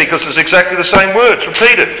 11, because it's exactly the same words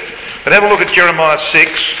repeated. But have a look at Jeremiah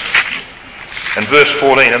 6 and verse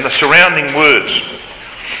 14 and the surrounding words.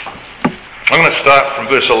 I'm going to start from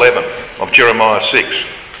verse 11 of Jeremiah 6.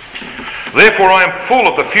 Therefore I am full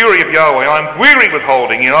of the fury of Yahweh. I am weary with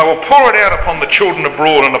holding, and I will pour it out upon the children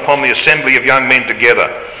abroad and upon the assembly of young men together.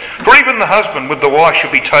 For even the husband with the wife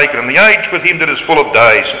shall be taken, and the age with him that is full of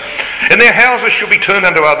days. And their houses shall be turned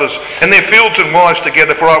unto others, and their fields and wives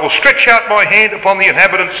together. For I will stretch out my hand upon the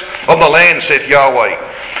inhabitants of the land, saith Yahweh.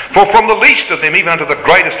 For from the least of them even unto the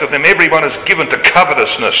greatest of them everyone is given to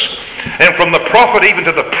covetousness. And from the prophet even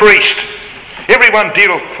to the priest everyone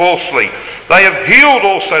dealeth falsely. They have healed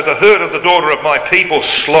also the hurt of the daughter of my people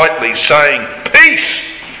slightly, saying, peace,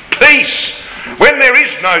 peace, when there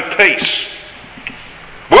is no peace.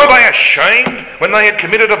 Were they ashamed when they had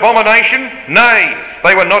committed abomination? Nay,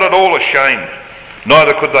 they were not at all ashamed.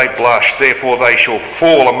 Neither could they blush, therefore they shall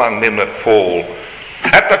fall among them that fall.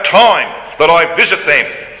 At the time that I visit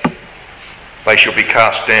them, they shall be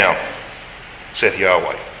cast down, saith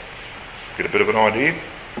Yahweh. Get a bit of an idea?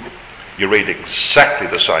 You read exactly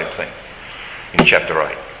the same thing in chapter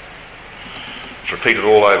 8. It's repeated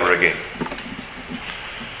all over again.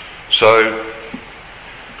 So,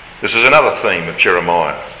 this is another theme of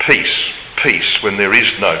Jeremiah. Peace. Peace when there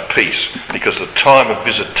is no peace, because the time of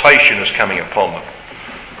visitation is coming upon them.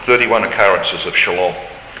 31 occurrences of shalom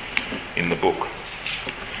in the book.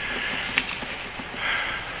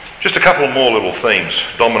 Just a couple more little themes,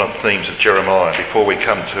 dominant themes of Jeremiah before we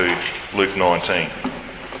come to Luke 19.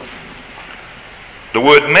 The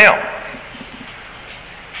word mount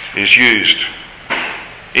is used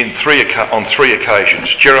on three occasions.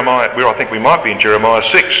 Jeremiah, I think we might be in Jeremiah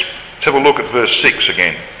 6. Let's have a look at verse 6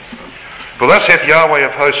 again. For thus hath Yahweh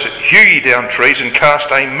of hosts, hew ye down trees and cast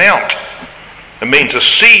a mount. It means a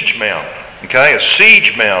siege mound. Okay, a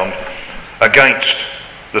siege mound against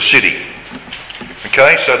the city.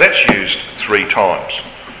 Okay, so that's used 3 times.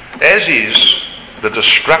 As is the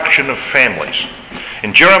destruction of families.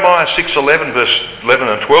 In Jeremiah 6:11, verse 11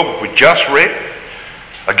 and 12, we just read,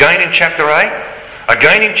 again in chapter 8,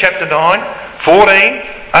 again in chapter 9, 14,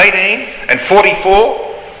 18 and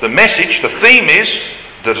 44, the message, the theme is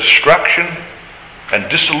the destruction and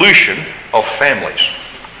dissolution of families.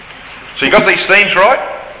 So you got these themes right?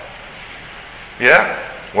 Yeah?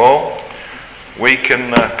 Well, we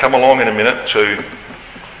can come along in a minute to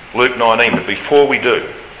Luke 19, but before we do,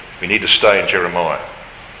 we need to stay in Jeremiah.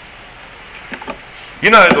 You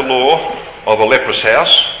know the law of a leprous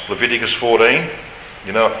house, Leviticus 14.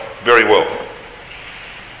 You know it very well.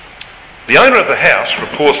 The owner of the house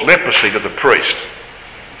reports leprosy to the priest.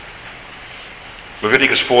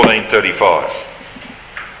 Leviticus 14:35.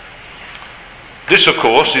 This, of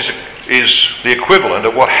course, is is the equivalent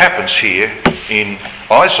of what happens here in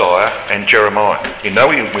Isaiah and Jeremiah. We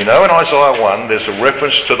know in Isaiah 1 there's a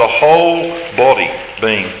reference to the whole body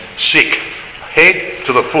being sick, head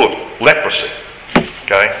to the foot, leprosy.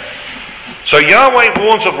 Okay? So Yahweh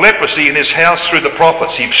warns of leprosy in his house through the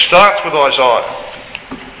prophets. He starts with Isaiah.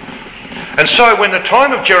 And so when the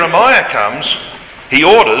time of Jeremiah comes, he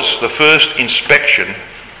orders the first inspection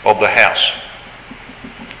of the house.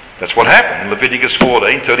 That's what happened in Leviticus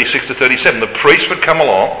 14, 36 to 37. The priest would come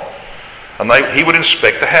along and he would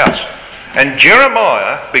inspect the house. And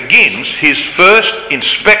Jeremiah begins his first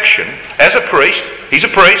inspection as a priest. He's a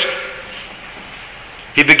priest.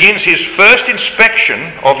 He begins his first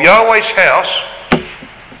inspection of Yahweh's house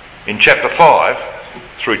in chapter 5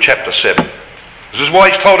 through chapter 7. This is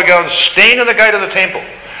why he's told to go and stand in the gate of the temple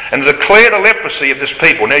and declare the leprosy of this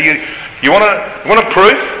people. Now you want a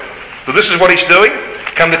proof that this is what he's doing?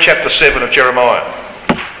 Come to chapter 7 of Jeremiah.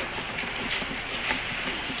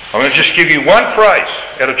 I'm going to just give you one phrase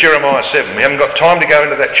out of Jeremiah 7. We haven't got time to go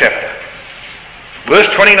into that chapter. Verse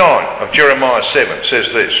 29 of Jeremiah 7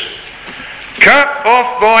 says this: "Cut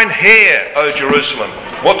off thine hair, O Jerusalem."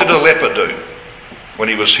 What did a leper do when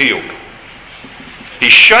he was healed? He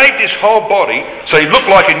shaved his whole body so he looked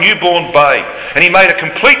like a newborn babe, and he made a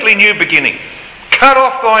completely new beginning. Cut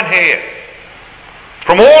off thine hair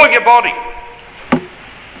from all of your body.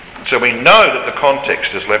 So we know that the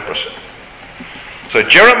context is leprosy. So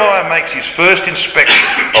Jeremiah makes his first inspection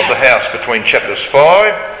of the house between chapters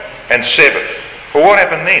 5 and 7. Well, what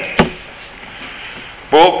happened then?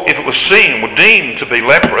 Well, if it was seen or deemed to be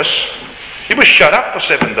leprous, it was shut up for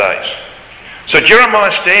 7 days. So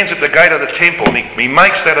Jeremiah stands at the gate of the temple and he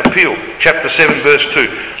makes that appeal. Chapter 7 verse 2.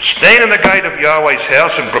 "Stand in the gate of Yahweh's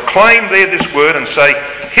house and proclaim there this word and say,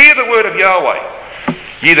 Hear the word of Yahweh,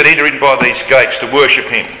 ye that enter in by these gates to worship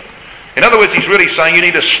him." In other words, he's really saying you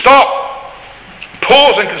need to stop,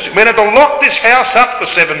 pause and consider. We have to lock this house up for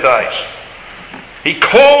 7 days. He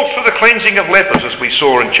calls for the cleansing of lepers, as we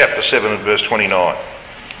saw in chapter 7 and verse 29.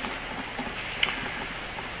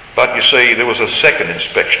 But you see, there was a second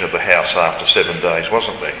inspection of the house after 7 days,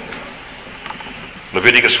 wasn't there?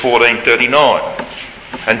 Leviticus 14:39.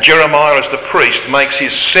 And Jeremiah, as the priest, makes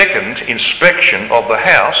his second inspection of the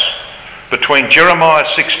house between Jeremiah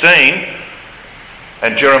 16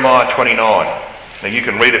 and Jeremiah 29. Now you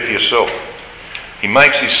can read it for yourself. He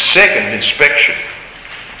makes his second inspection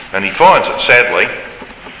and he finds it, sadly,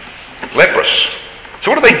 leprous.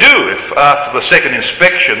 So what do they do if after the second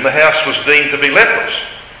inspection the house was deemed to be leprous?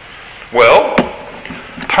 Well,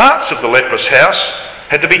 parts of the leprous house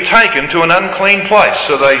had to be taken to an unclean place.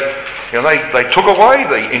 So they took away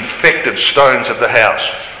the infected stones of the house.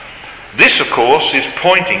 This, of course, is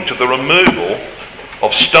pointing to the removal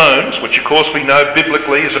of stones, which of course we know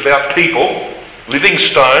biblically is about people, living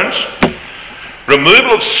stones.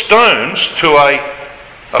 Removal of stones to a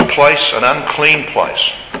place, an unclean place.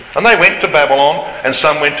 And they went to Babylon and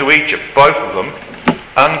some went to Egypt, both of them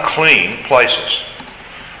unclean places.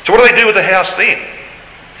 So what do they do with the house then?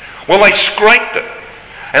 Well, they scraped it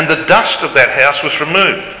and the dust of that house was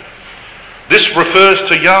removed. This refers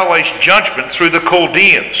to Yahweh's judgment through the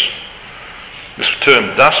Chaldeans. This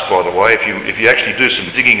term dust, by the way, if you actually do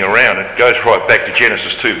some digging around, it goes right back to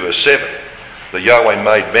Genesis 2 verse 7. That Yahweh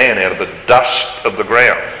made man out of the dust of the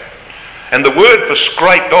ground. And the word for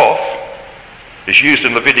scraped off is used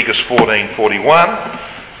in Leviticus 14:41,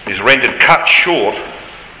 is rendered cut short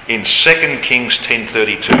in 2 Kings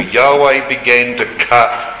 10:32. Yahweh began to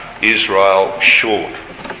cut Israel short.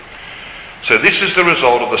 So this is the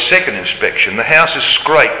result of the second inspection. The house is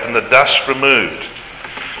scraped and the dust removed.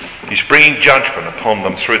 He's bringing judgment upon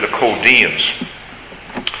them through the Chaldeans.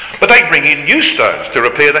 But they bring in new stones to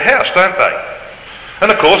repair the house, don't they? And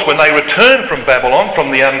of course, when they returned from Babylon, from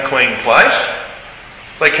the unclean place,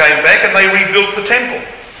 they came back and they rebuilt the temple.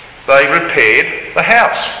 They repaired the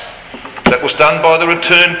house. That was done by the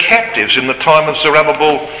returned captives in the time of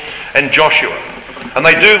Zerubbabel and Joshua. And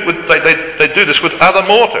they do this with other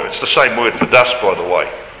mortar. It's the same word for dust, by the way.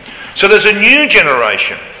 So there's a new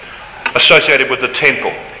generation associated with the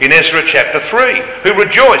temple in Ezra chapter 3, who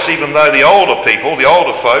rejoice even though the older people, the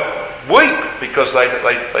older folk, weep because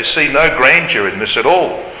they see no grandeur in this at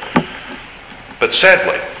all. But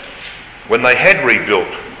sadly, when they had rebuilt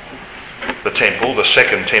the temple, the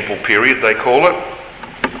second temple period they call it,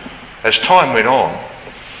 as time went on,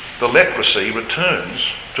 the leprosy returns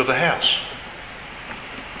to the house.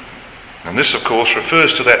 And this, of course,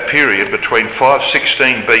 refers to that period between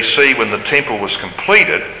 516 BC when the temple was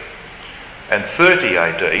completed and 30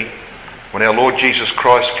 AD when our Lord Jesus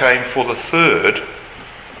Christ came for the third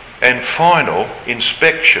and final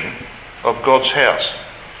inspection of God's house.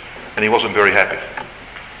 and he wasn't very happy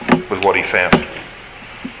with what he found.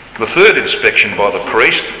 The third inspection by the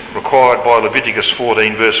priest, required by Leviticus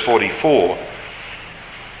 14 verse 44,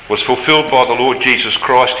 was fulfilled by the Lord Jesus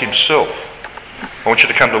Christ himself. I want you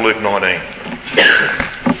to come to Luke 19.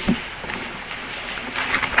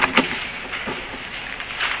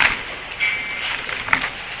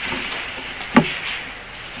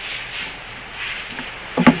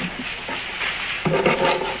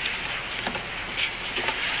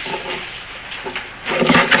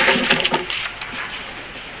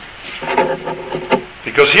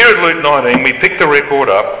 Because here at Luke 19 we pick the record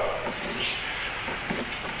up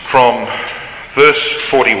from verse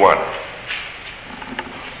 41.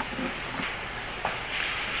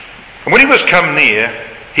 And when he was come near,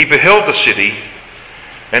 he beheld the city,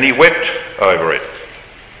 and he wept over it,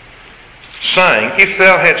 saying, If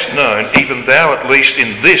thou hadst known, even thou at least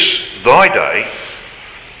in this thy day,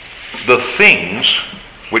 the things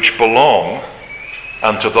which belong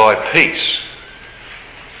unto thy peace.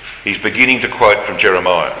 He's beginning to quote from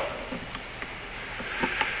Jeremiah.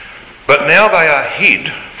 But now they are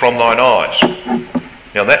hid from thine eyes.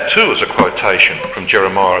 Now that too is a quotation from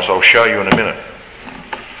Jeremiah, as I'll show you in a minute.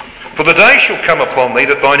 For the day shall come upon thee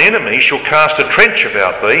that thine enemy shall cast a trench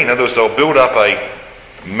about thee. In other words, they'll build up a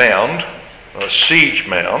mound, a siege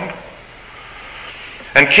mound,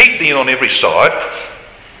 and keep thee on every side,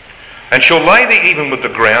 and shall lay thee even with the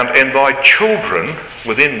ground, and thy children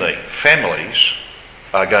within thee. Families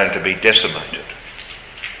are going to be decimated.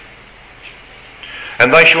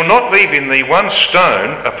 And they shall not leave in thee one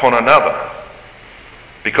stone upon another,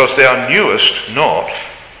 because thou knewest not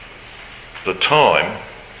the time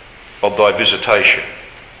of thy visitation.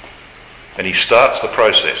 And he starts the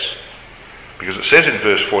process, because it says in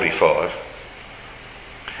verse 45,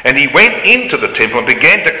 And he went into the temple and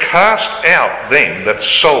began to cast out them that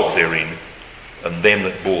sold therein, and them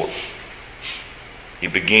that bought. He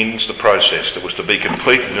begins the process that was to be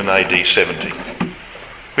completed in AD 70.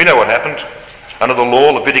 We know what happened. Under the law,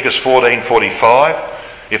 Leviticus 14:45,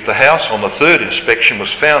 if the house on the third inspection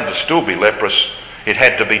was found to still be leprous, it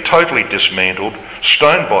had to be totally dismantled,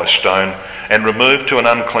 stone by stone, and removed to an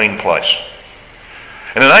unclean place.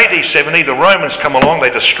 And in AD 70, the Romans come along, they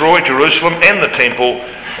destroy Jerusalem and the temple,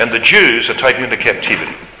 and the Jews are taken into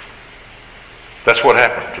captivity. That's what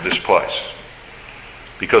happened to this place.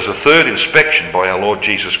 Because the third inspection by our Lord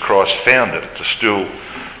Jesus Christ found it to still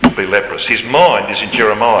be leprous. His mind is in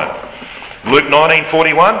Jeremiah. Luke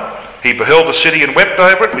 19:41, he beheld the city and wept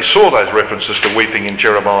over it. We saw those references to weeping in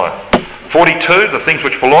Jeremiah. 42, the things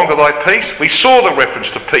which belong to thy peace. We saw the reference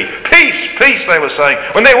to peace. Peace, peace, they were saying,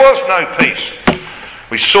 when there was no peace.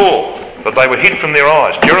 We saw that they were hid from their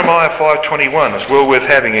eyes. Jeremiah 5:21 is well worth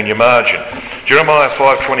having in your margin. Jeremiah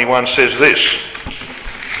 5:21 says this.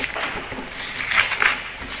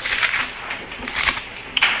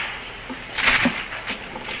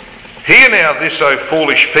 Hear now this, O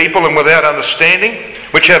foolish people, and without understanding,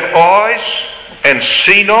 which have eyes and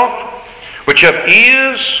see not, which have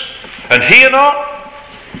ears and hear not.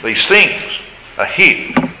 These things are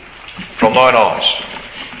hid from thine eyes.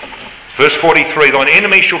 Verse 43, thine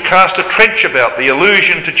enemy shall cast a trench about thee,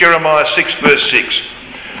 allusion to Jeremiah 6 verse 6.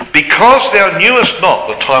 Because thou knewest not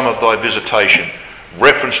the time of thy visitation,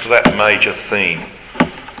 reference to that major theme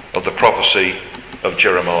of the prophecy of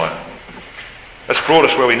Jeremiah. That's brought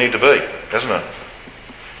us where we need to be, hasn't it?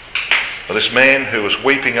 Well, this man who was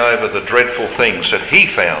weeping over the dreadful things that he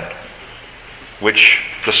found, which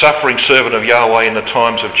the suffering servant of Yahweh in the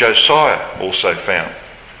times of Josiah also found.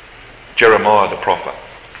 Jeremiah the prophet,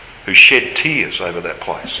 who shed tears over that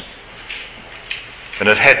place. And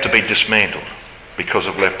it had to be dismantled because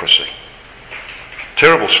of leprosy.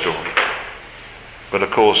 Terrible story. But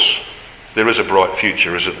of course, there is a bright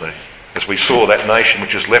future, isn't there? As we saw, that nation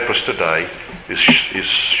which is leprous today is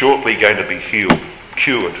shortly going to be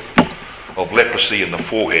cured of leprosy in the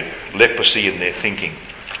forehead, leprosy in their thinking.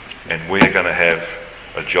 And we're going to have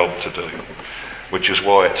a job to do. Which is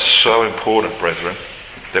why it's so important, brethren,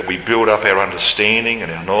 that we build up our understanding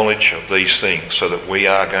and our knowledge of these things so that we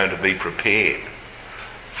are going to be prepared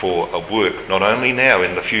for a work, not only now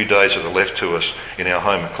in the few days that are left to us in our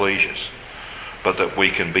home ecclesias, but that we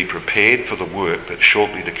can be prepared for the work that's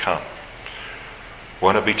shortly to come.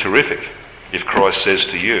 Won't it be terrific if Christ says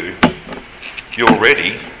to you, you're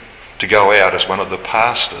ready to go out as one of the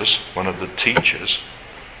pastors, one of the teachers,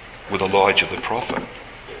 with Elijah the prophet?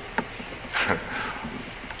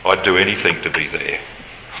 I'd do anything to be there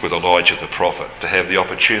with Elijah the prophet, to have the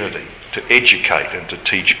opportunity to educate and to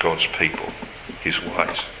teach God's people his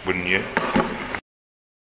ways. Wouldn't you?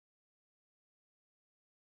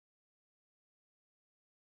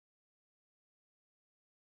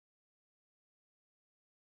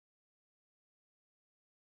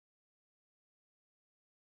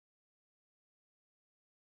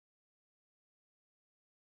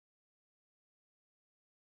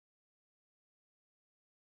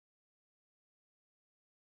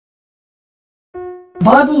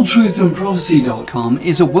 BibleTruthandProphecy.com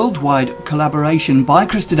is a worldwide collaboration by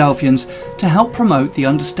Christadelphians to help promote the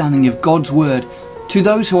understanding of God's Word to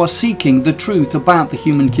those who are seeking the truth about the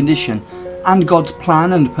human condition and God's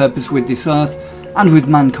plan and purpose with this earth and with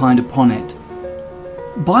mankind upon it.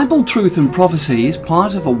 Bible Truth and Prophecy is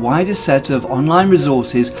part of a wider set of online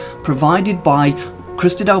resources provided by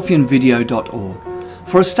Christadelphianvideo.org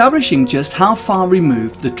for establishing just how far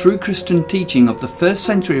removed the true Christian teaching of the first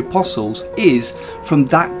century apostles is from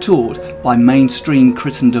that taught by mainstream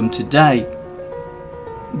Christendom today.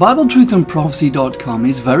 BibleTruthandProphecy.com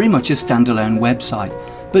is very much a standalone website,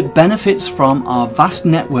 but benefits from our vast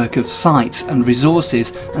network of sites and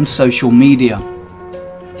resources and social media.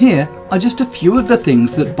 Here are just a few of the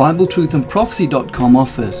things that BibleTruthandProphecy.com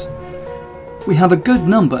offers. We have a good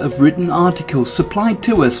number of written articles supplied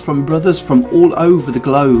to us from brothers from all over the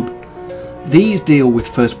globe. These deal with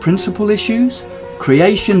first principle issues,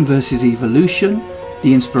 creation versus evolution,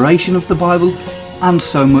 the inspiration of the Bible, and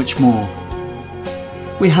so much more.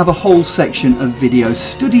 We have a whole section of video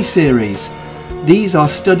study series. These are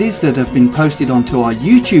studies that have been posted onto our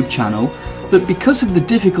YouTube channel, but because of the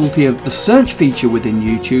difficulty of the search feature within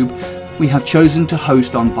YouTube, we have chosen to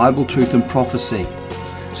host on Bible Truth and Prophecy.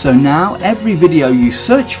 So now every video you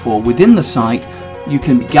search for within the site, you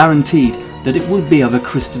can be guaranteed that it will be of a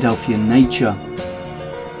Christadelphian nature.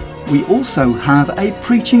 We also have a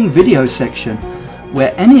preaching video section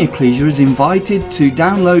where any ecclesia is invited to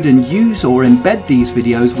download and use or embed these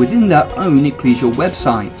videos within their own ecclesial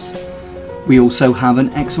websites. We also have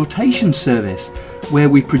an exhortation service where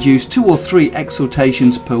we produce 2 or 3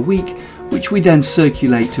 exhortations per week, which we then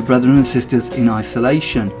circulate to brethren and sisters in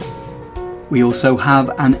isolation. We also have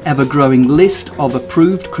an ever-growing list of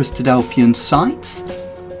approved Christadelphian sites.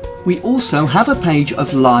 We also have a page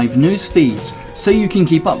of live news feeds, so you can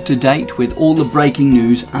keep up to date with all the breaking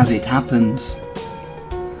news as it happens.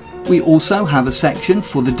 We also have a section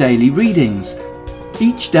for the daily readings.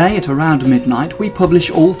 Each day at around midnight we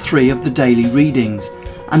publish all 3 of the daily readings,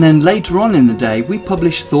 and then later on in the day we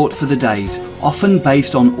publish thought for the days, often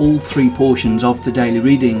based on all 3 portions of the daily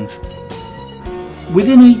readings.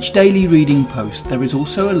 Within each daily reading post there is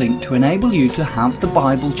also a link to enable you to have the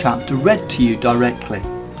Bible chapter read to you directly.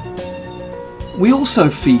 We also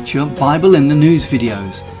feature Bible in the News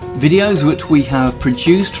videos, videos which we have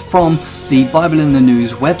produced from the Bible in the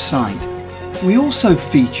News website. We also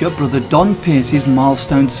feature Brother Don Pierce's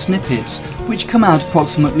milestone snippets, which come out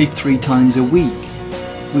approximately 3 times a week.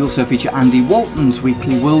 We also feature Andy Walton's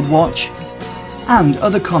weekly World Watch and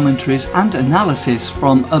other commentaries and analysis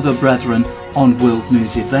from other brethren on world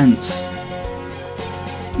news events.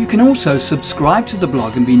 You can also subscribe to the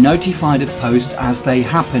blog and be notified of posts as they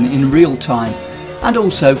happen in real time, and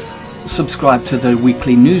also subscribe to the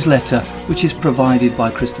weekly newsletter which is provided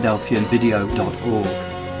by Christadelphianvideo.org.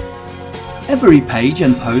 Every page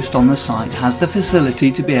and post on the site has the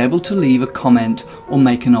facility to be able to leave a comment or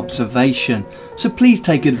make an observation, so please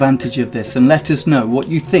take advantage of this and let us know what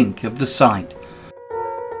you think of the site.